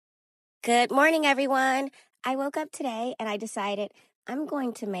Good morning, everyone. I woke up today and I decided I'm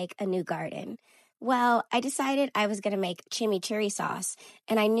going to make a new garden. Well, I decided I was going to make chimichurri sauce,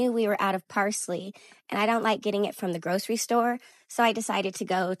 and I knew we were out of parsley, and I don't like getting it from the grocery store, so I decided to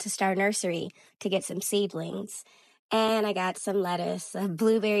go to Star Nursery to get some seedlings. And I got some lettuce, a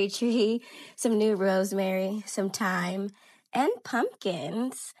blueberry tree, some new rosemary, some thyme, and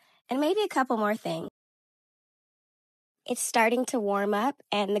pumpkins, and maybe a couple more things. It's starting to warm up,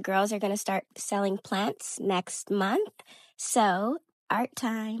 and the girls are going to start selling plants next month. So, art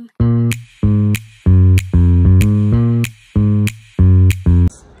time.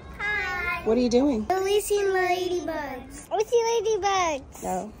 Hi. What are you doing? Releasing ladybugs. Releasing ladybugs.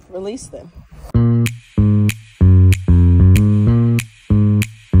 No, release them.